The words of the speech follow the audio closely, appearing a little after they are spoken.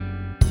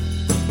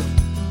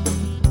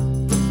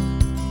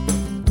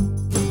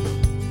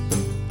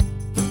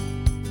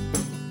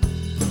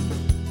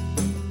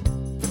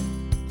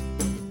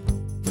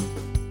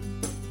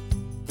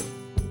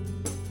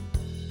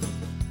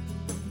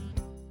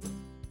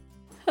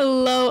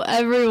Hello,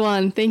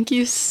 everyone. Thank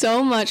you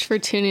so much for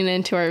tuning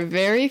in to our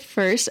very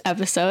first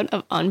episode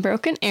of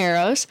Unbroken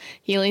Arrows,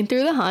 Healing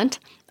Through the Hunt.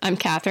 I'm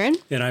Catherine.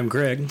 And I'm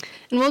Greg.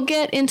 And we'll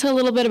get into a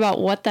little bit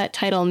about what that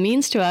title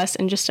means to us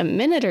in just a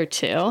minute or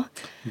two.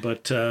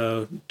 But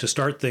to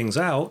start things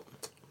out,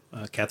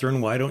 Catherine,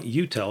 why don't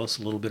you tell us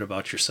a little bit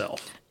about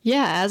yourself?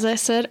 Yeah, as I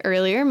said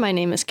earlier, my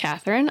name is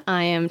Catherine.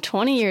 I am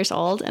 20 years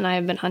old, and I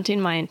have been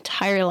hunting my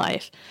entire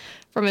life.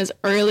 From as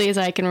early as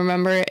I can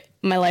remember,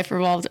 my life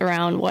revolved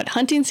around what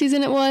hunting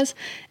season it was,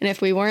 and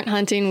if we weren't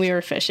hunting, we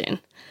were fishing.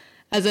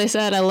 As I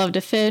said, I love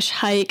to fish,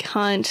 hike,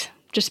 hunt,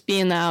 just be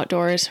in the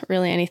outdoors,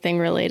 really anything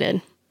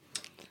related.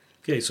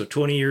 Okay, so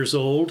 20 years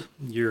old,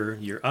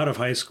 you're out of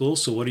high school,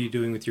 so what are you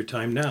doing with your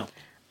time now?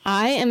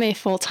 I am a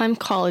full-time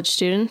college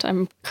student.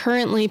 I'm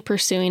currently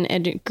pursuing a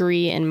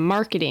degree in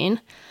marketing,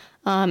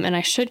 and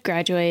I should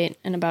graduate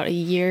in about a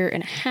year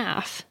and a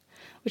half,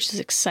 which is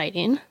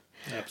exciting.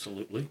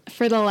 Absolutely.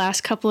 For the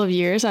last couple of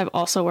years, I've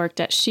also worked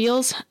at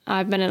Shields.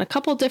 I've been in a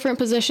couple different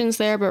positions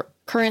there, but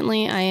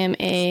currently I am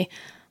a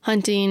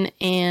hunting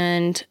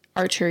and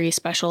archery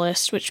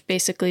specialist, which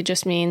basically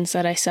just means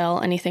that I sell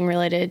anything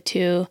related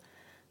to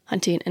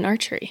hunting and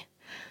archery.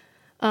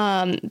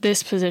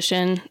 This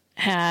position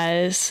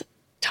has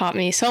taught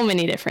me so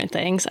many different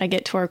things. I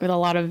get to work with a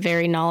lot of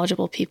very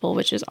knowledgeable people,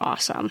 which is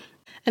awesome.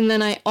 And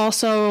then I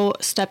also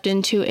stepped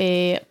into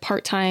a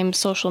part-time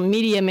social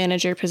media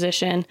manager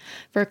position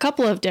for a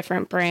couple of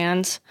different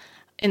brands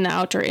in the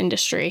outdoor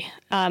industry.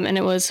 And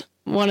it was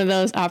one of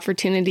those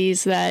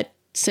opportunities that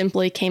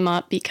simply came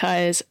up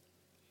because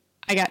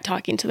I got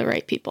talking to the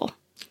right people.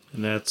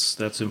 And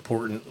that's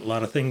important. A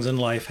lot of things in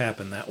life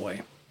happen that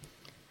way.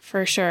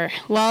 For sure.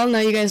 Well, now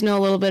you guys know a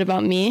little bit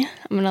about me.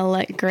 I'm going to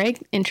let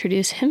Greg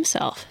introduce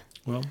himself.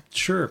 Well,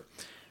 sure.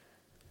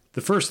 The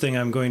first thing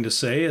I'm going to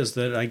say is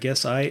that I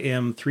guess I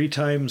am 3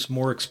 times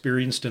more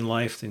experienced in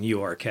life than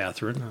you are,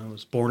 Catherine. I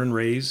was born and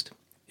raised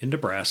in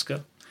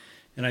Nebraska,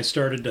 and I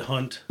started to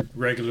hunt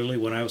regularly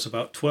when I was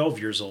about 12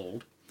 years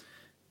old.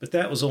 But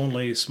that was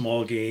only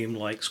small game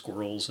like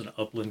squirrels and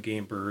upland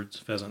game birds,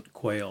 pheasant,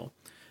 quail.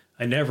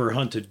 I never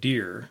hunted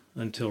deer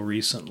until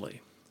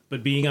recently.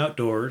 But being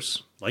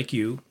outdoors, like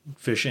you,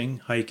 fishing,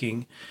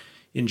 hiking,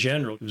 in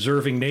general,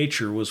 observing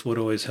nature was what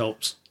always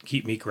helps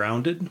keep me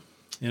grounded,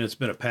 and it's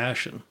been a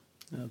passion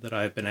that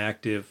I've been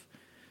active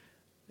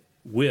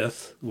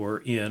with or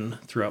in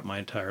throughout my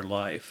entire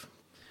life.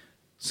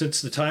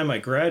 Since the time I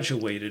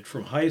graduated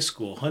from high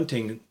school,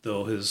 hunting,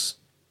 though, has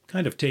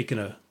kind of taken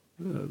a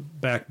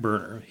back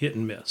burner, hit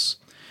and miss.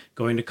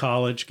 Going to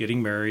college,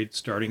 getting married,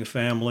 starting a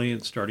family,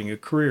 and starting a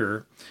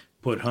career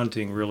put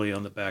hunting really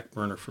on the back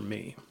burner for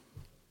me.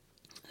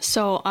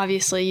 So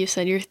obviously you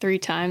said you're 3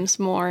 times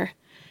more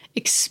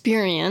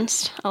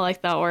experienced. I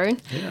like that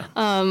word. Yeah.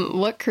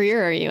 What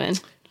career are you in?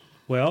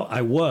 Well,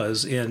 I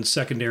was in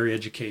secondary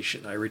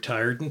education. I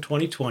retired in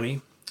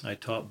 2020. I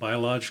taught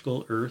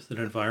biological, earth, and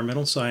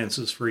environmental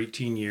sciences for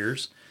 18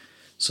 years.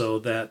 So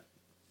that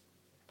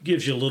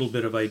gives you a little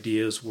bit of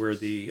ideas where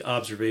the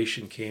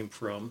observation came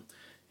from,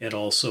 and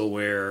also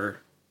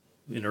where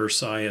in earth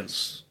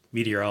science,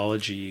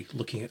 meteorology,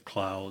 looking at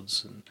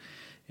clouds,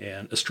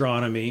 and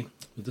astronomy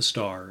with the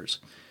stars,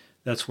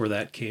 that's where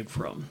that came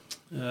from.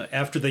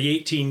 After the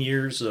 18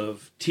 years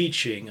of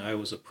teaching, I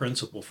was a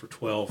principal for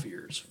 12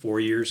 years, 4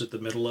 years at the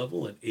middle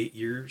level and 8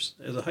 years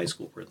as a high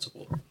school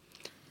principal.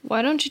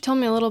 Why don't you tell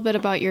me a little bit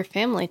about your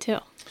family, too?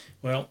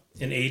 Well,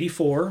 in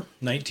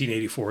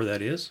 1984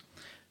 that is,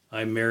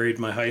 I married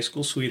my high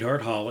school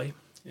sweetheart, Holly,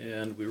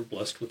 and we were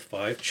blessed with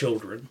 5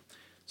 children.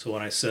 So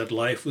when I said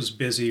life was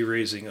busy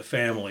raising a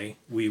family,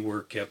 we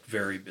were kept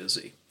very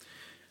busy.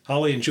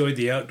 Holly enjoyed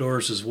the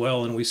outdoors as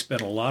well, and we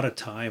spent a lot of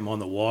time on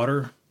the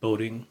water,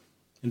 boating,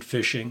 and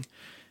fishing,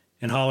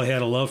 and Holly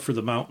had a love for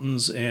the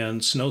mountains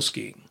and snow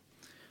skiing.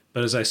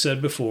 But as I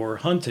said before,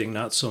 hunting,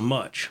 not so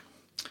much.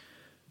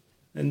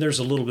 And there's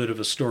a little bit of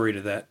a story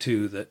to that,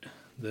 too, that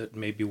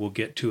maybe we'll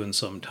get to in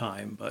some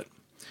time. But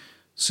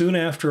soon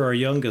after our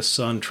youngest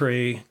son,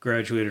 Trey,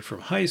 graduated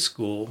from high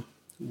school,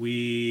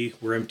 we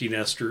were empty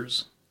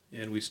nesters,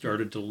 and we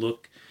started to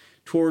look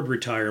toward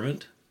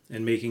retirement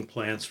and making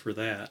plans for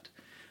that.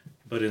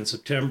 But in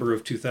September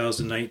of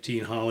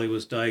 2019, Holly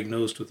was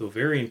diagnosed with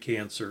ovarian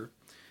cancer.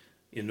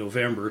 In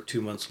November,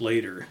 2 months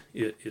later,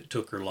 it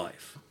took her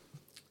life.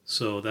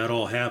 So that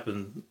all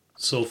happened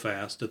so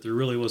fast that there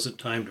really wasn't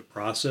time to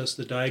process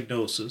the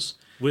diagnosis.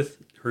 With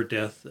her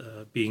death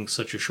being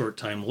such a short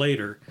time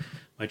later,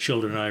 my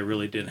children and I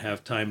really didn't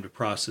have time to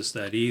process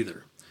that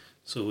either.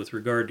 So with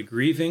regard to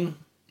grieving,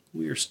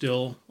 we are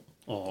still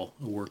all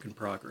a work in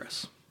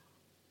progress.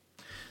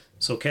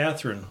 So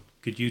Catherine,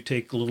 could you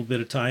take a little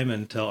bit of time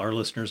and tell our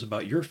listeners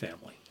about your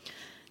family?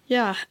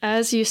 Yeah,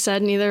 as you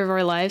said, neither of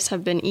our lives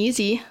have been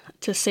easy,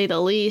 to say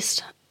the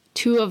least.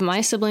 2 of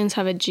my siblings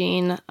have a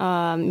gene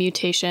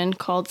mutation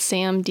called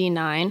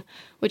SAMD9,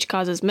 which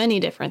causes many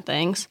different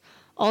things.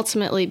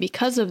 Ultimately,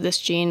 because of this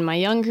gene, my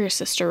younger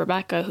sister,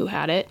 Rebecca, who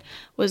had it,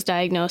 was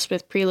diagnosed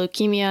with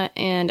pre-leukemia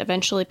and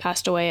eventually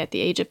passed away at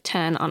the age of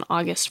 10 on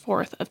August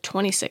 4th of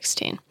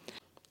 2016.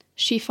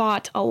 She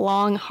fought a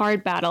long,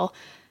 hard battle,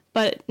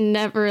 but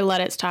never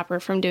let it stop her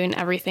from doing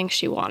everything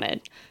she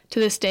wanted. To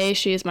this day,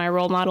 she is my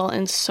role model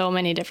in so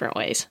many different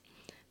ways.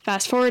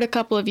 Fast forward a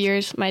couple of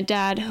years, my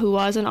dad, who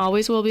was and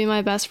always will be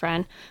my best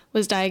friend,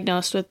 was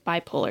diagnosed with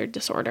bipolar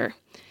disorder.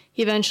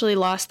 He eventually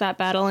lost that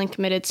battle and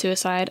committed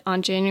suicide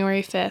on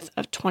January 5th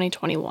of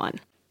 2021.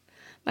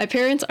 My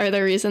parents are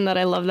the reason that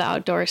I love the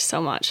outdoors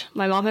so much.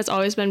 My mom has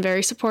always been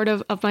very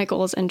supportive of my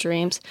goals and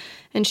dreams,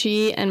 and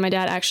she and my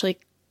dad actually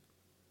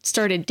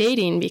started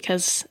dating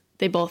because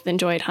they both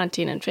enjoyed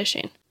hunting and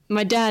fishing.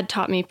 My dad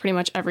taught me pretty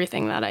much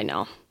everything that I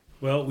know.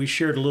 Well, we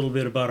shared a little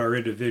bit about our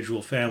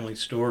individual family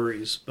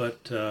stories,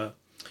 but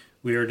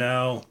we are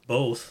now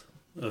both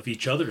of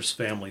each other's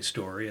family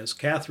story, as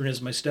Catherine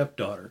is my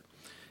stepdaughter.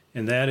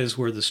 And that is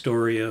where the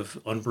story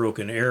of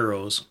Unbroken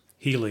Arrows,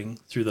 healing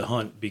through the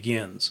hunt,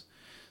 begins.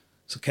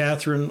 So,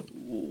 Catherine,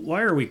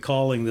 why are we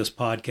calling this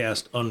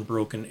podcast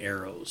Unbroken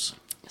Arrows?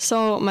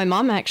 So my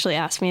mom actually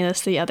asked me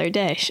this the other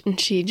day, and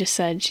she just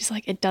said, she's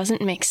like, it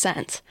doesn't make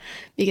sense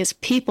because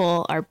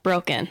people are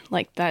broken.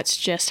 Like, that's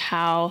just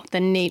how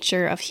the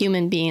nature of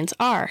human beings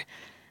are.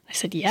 I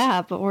said,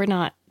 yeah, but we're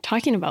not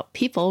talking about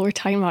people. We're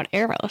talking about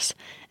arrows.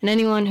 And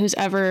anyone who's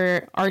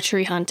ever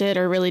archery hunted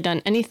or really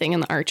done anything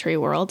in the archery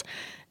world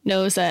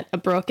knows that a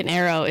broken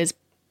arrow is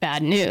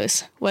bad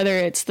news, whether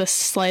it's the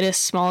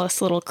slightest,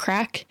 smallest little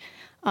crack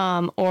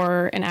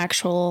or an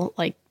actual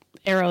like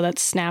arrow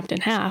that's snapped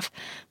in half.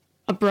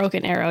 A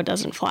broken arrow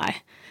doesn't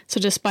fly. So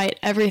despite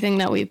everything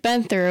that we've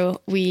been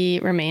through, we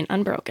remain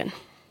unbroken.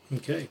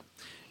 Okay.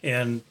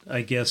 And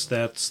I guess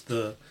that's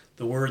the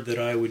word that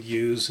I would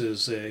use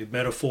as a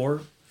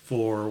metaphor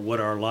for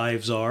what our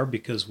lives are,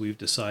 because we've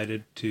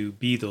decided to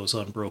be those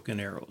unbroken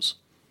arrows.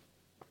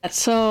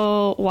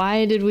 So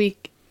why did we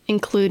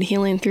include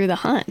healing through the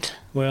hunt?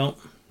 Well,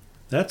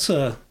 that's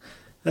an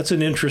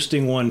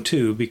interesting one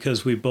too,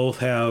 because we both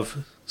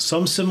have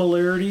some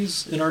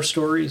similarities in our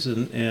stories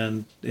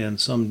and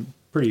some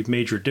pretty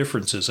major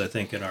differences, I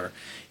think, in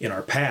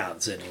our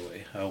paths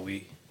anyway, how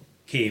we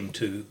came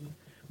to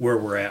where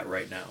we're at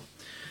right now.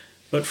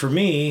 But for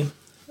me,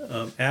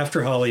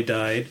 after Holly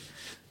died,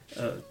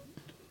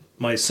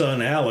 my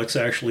son Alex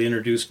actually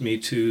introduced me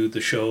to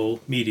the show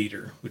Meat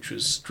Eater, which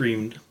was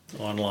streamed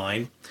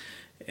online,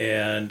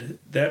 and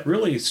that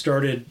really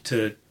started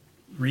to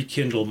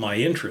rekindle my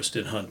interest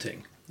in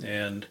hunting.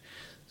 And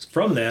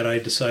from that, I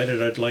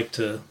decided I'd like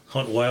to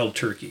hunt wild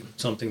turkey,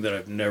 something that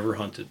I've never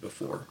hunted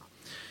before.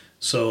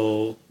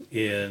 So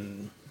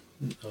in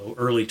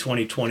early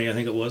 2020, I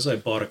think it was, I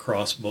bought a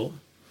crossbow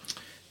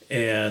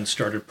and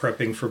started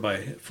prepping for my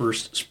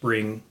first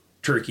spring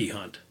turkey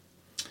hunt.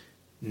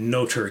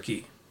 No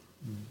turkey,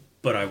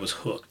 but I was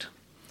hooked.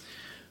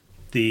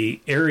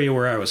 The area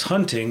where I was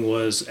hunting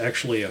was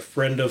actually a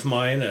friend of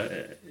mine.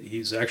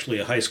 He's actually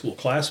a high school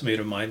classmate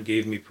of mine,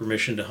 gave me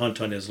permission to hunt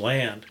on his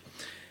land.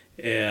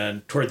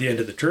 And toward the end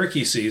of the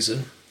turkey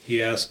season,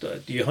 he asked,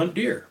 do you hunt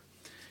deer?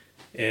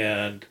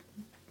 And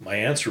my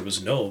answer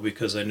was no,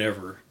 because I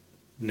never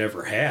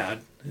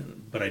had,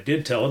 but I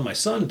did tell him my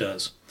son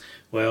does.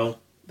 Well,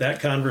 that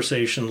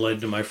conversation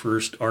led to my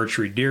first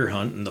archery deer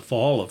hunt in the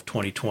fall of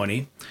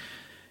 2020,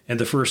 and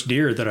the first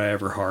deer that I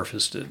ever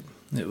harvested.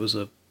 It was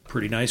a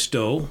pretty nice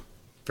doe,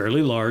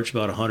 fairly large,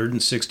 about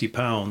 160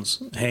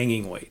 pounds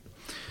hanging weight.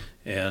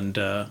 And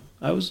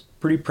I was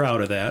pretty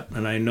proud of that,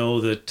 and I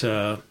know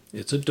that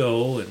it's a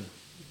doe, and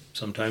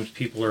sometimes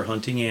people are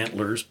hunting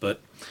antlers,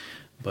 but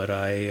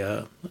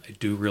I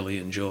do really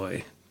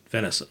enjoy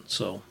venison,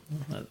 so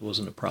that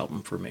wasn't a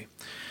problem for me.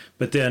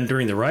 But then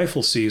during the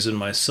rifle season,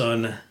 my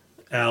son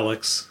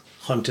Alex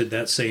hunted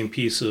that same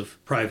piece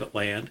of private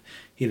land,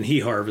 and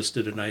he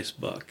harvested a nice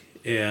buck,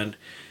 and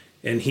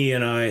he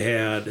and I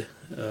had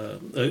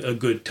a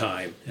good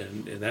time,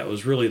 and that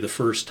was really the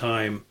first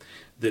time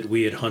that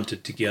we had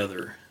hunted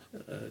together,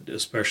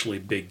 especially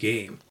big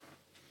game.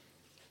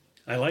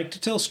 I like to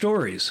tell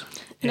stories.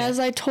 And as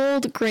I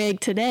told Greg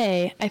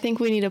today, I think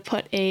we need to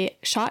put a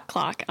shot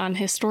clock on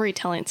his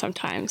storytelling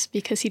sometimes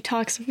because he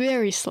talks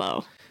very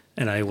slow.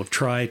 And I will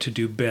try to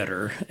do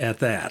better at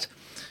that.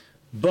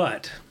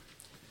 But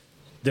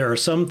there are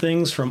some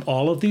things from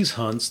all of these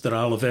hunts that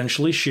I'll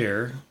eventually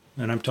share,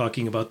 and I'm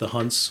talking about the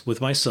hunts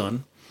with my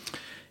son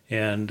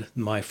and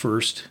my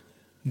first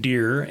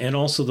deer and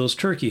also those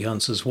turkey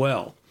hunts as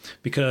well,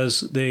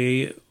 because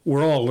they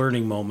were all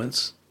learning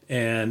moments.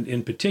 And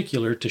in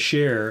particular, to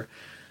share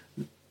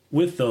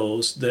with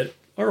those that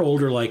are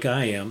older like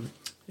I am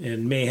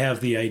and may have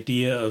the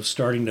idea of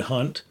starting to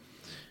hunt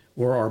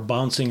or are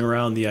bouncing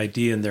around the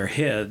idea in their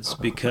heads,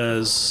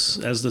 because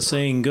as the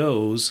saying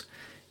goes,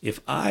 if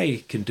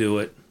I can do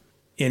it,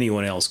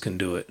 anyone else can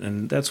do it.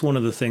 And that's one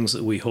of the things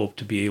that we hope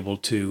to be able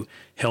to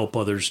help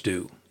others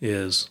do,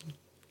 is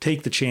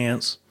take the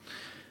chance,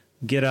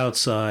 get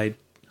outside,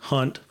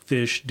 hunt,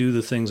 fish, do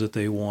the things that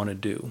they want to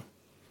do.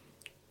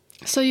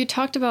 So you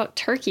talked about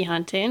turkey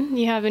hunting.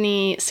 You have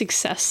any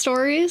success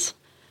stories?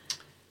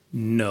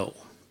 No.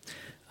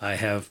 I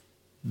have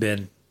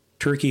been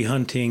turkey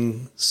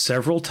hunting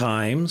several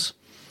times,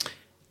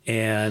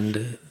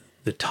 and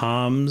the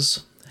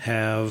toms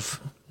have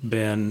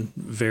been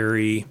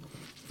very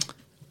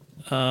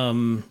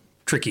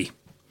tricky.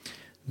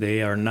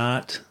 They are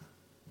not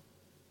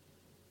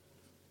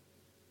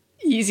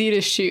easy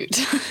to shoot.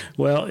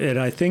 well, and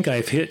I think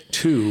I've hit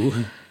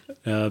 2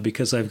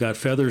 because I've got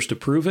feathers to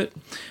prove it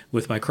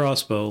with my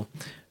crossbow,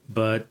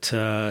 but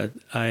I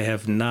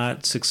have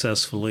not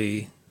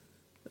successfully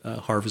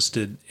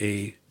harvested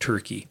a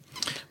turkey.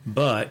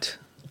 But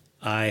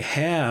I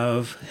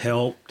have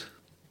helped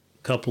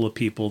a couple of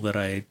people that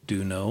I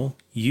do know,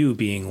 you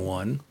being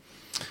one,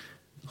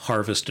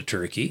 harvest a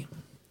turkey.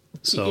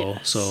 So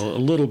a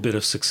little bit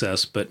of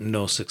success, but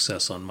no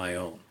success on my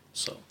own.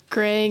 So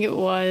Greg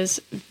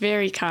was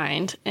very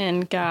kind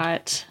and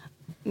got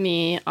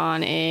me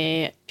on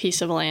a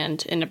piece of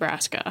land in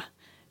Nebraska.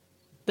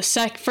 The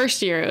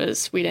first year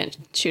we didn't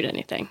shoot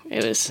anything.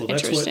 It was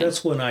interesting.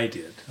 That's what I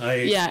did.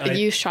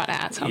 You shot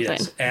at something.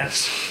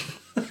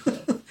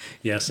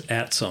 Yes,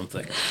 at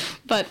something.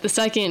 But the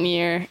second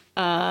year,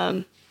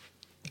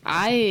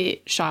 I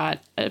shot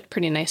a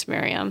pretty nice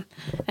Merriam,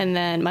 and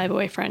then my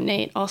boyfriend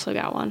Nate also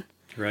got one.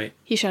 Right.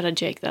 He shot a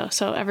Jake though,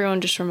 so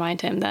everyone just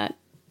remind him that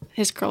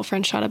his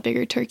girlfriend shot a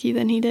bigger turkey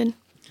than he did.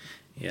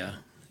 Yeah,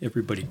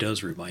 everybody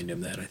does remind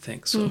him that, I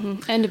think. So.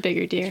 Mm-hmm. And a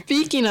bigger deer.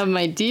 Speaking of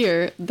my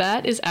deer,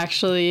 that is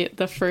actually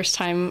the first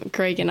time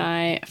Greg and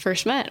I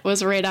first met,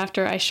 was right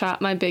after I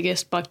shot my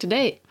biggest buck to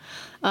date.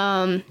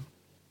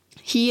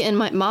 He and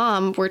my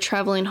mom were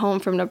traveling home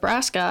from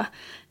Nebraska,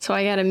 so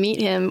I got to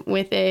meet him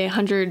with a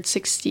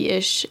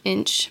 160-ish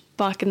inch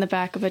buck in the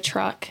back of a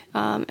truck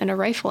and a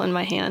rifle in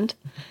my hand.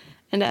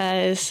 And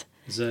as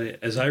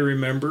I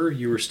remember,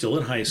 you were still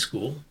in high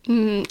school.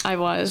 I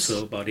was.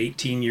 So about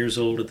 18 years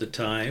old at the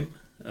time.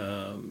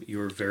 You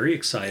were very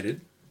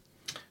excited,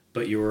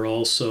 but you were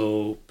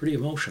also pretty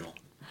emotional.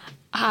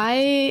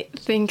 I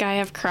think I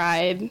have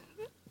cried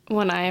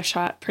when I have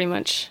shot pretty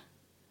much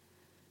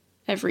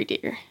every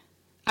deer.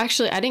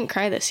 Actually, I didn't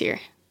cry this year,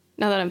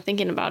 now that I'm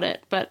thinking about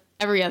it, but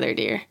every other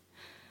deer.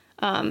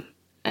 And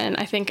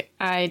I think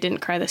I didn't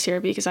cry this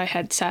year because I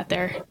had sat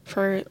there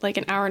for like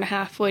an hour and a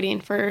half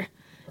waiting for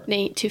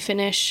Nate to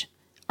finish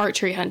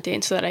archery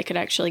hunting so that I could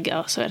actually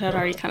go. So it had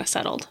already kind of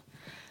settled.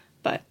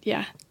 But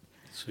yeah.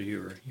 So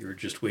you were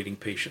just waiting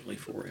patiently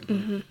for him.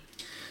 Mm-hmm.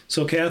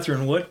 So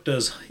Catherine, what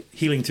does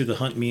healing through the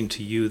hunt mean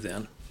to you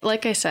then?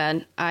 Like I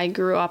said, I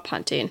grew up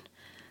hunting.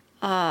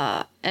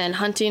 And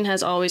hunting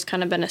has always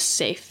kind of been a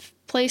safe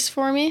place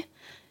for me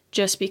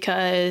just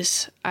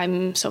because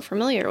I'm so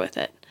familiar with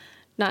it.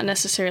 Not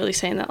necessarily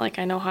saying that like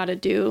I know how to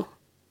do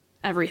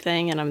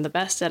everything and I'm the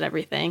best at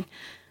everything,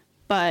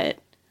 but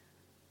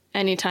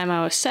anytime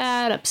I was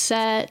sad,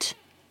 upset,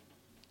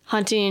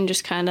 hunting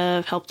just kind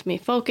of helped me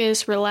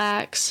focus,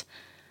 relax.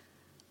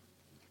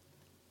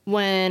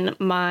 When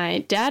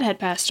my dad had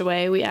passed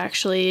away, we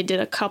actually did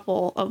a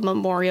couple of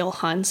memorial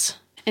hunts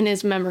in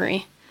his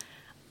memory,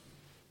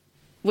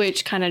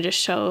 which kind of just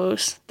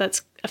shows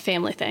that's a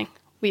family thing.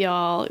 We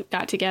all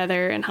got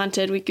together and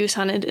hunted. We goose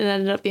hunted. It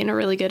ended up being a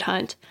really good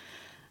hunt.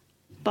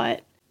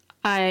 But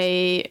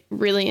I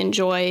really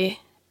enjoy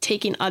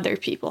taking other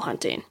people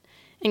hunting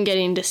and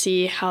getting to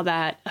see how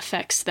that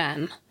affects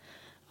them,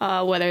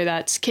 whether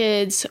that's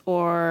kids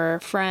or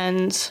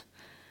friends,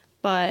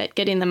 but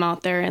getting them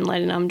out there and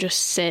letting them just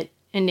sit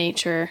in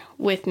nature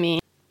with me.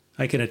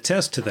 I can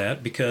attest to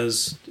that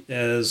because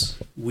as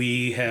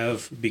we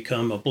have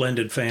become a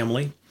blended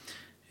family,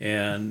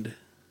 and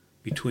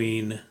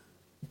between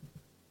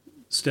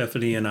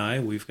Stephanie and I,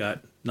 we've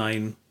got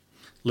 9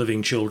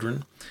 living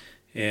children,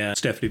 and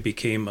Stephanie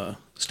became a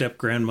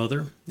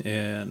step-grandmother,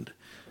 and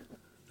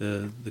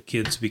the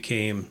kids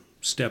became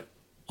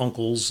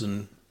step-uncles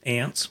and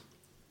aunts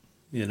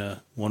in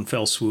one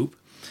fell swoop.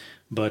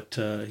 But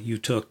you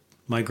took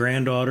my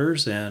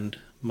granddaughters and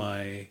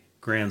my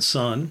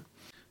grandson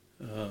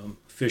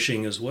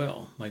fishing as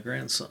well, my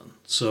grandson.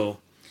 So,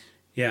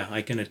 yeah,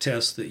 I can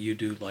attest that you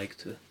do like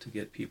to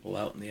get people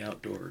out in the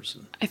outdoors.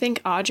 And I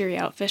think Audrey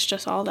outfished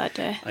us all that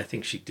day. I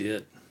think she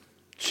did.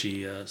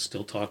 She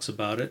still talks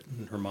about it,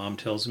 and her mom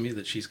tells me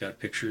that she's got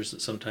pictures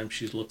that sometimes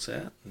she looks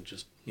at and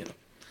just,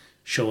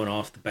 showing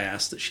off the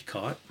bass that she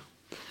caught.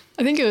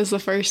 I think it was the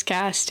first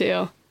cast,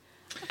 too.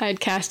 I had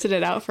casted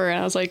it out for her, and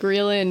I was like,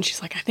 reel in.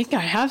 She's like, I think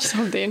I have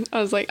something. I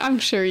was like, I'm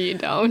sure you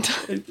don't.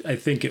 I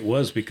think it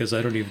was because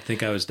I don't even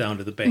think I was down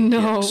to the bank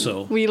yet.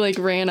 So we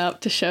ran up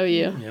to show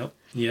you.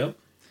 Yep.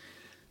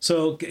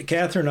 So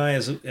Catherine and I,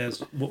 as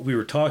what we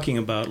were talking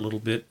about a little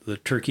bit, the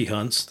turkey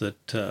hunts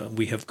that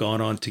we have gone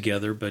on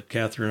together, but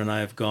Catherine and I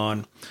have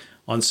gone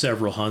on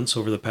several hunts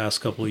over the past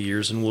couple of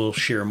years, and we'll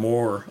share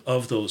more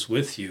of those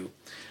with you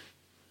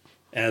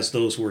as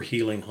those were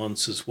healing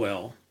hunts as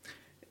well.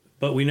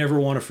 But we never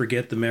want to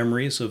forget the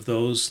memories of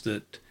those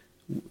that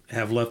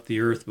have left the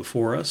earth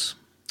before us.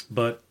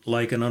 But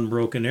like an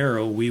unbroken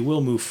arrow, we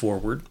will move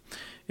forward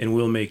and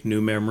we'll make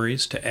new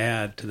memories to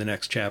add to the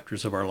next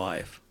chapters of our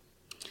life.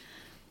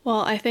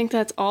 Well, I think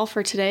that's all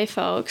for today,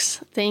 folks.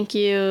 Thank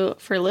you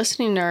for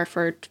listening to our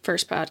first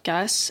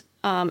podcast,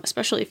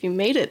 especially if you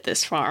made it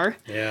this far.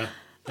 Yeah.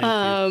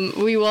 Thank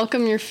you. We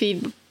welcome your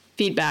feedback.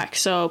 feedback.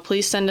 So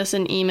please send us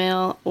an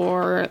email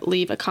or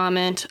leave a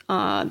comment.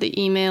 The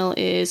email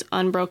is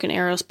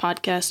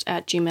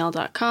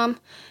unbrokenarrowspodcast@gmail.com.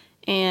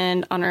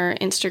 And on our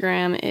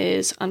Instagram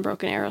is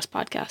Unbroken Arrows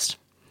Podcast.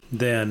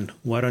 Then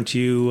why don't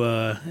you,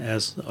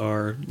 as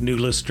our new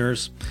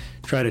listeners,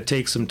 try to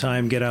take some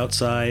time, get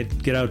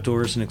outside, get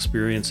outdoors, and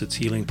experience its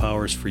healing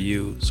powers for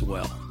you as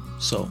well.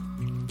 So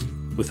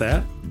with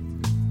that,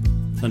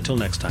 until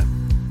next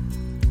time.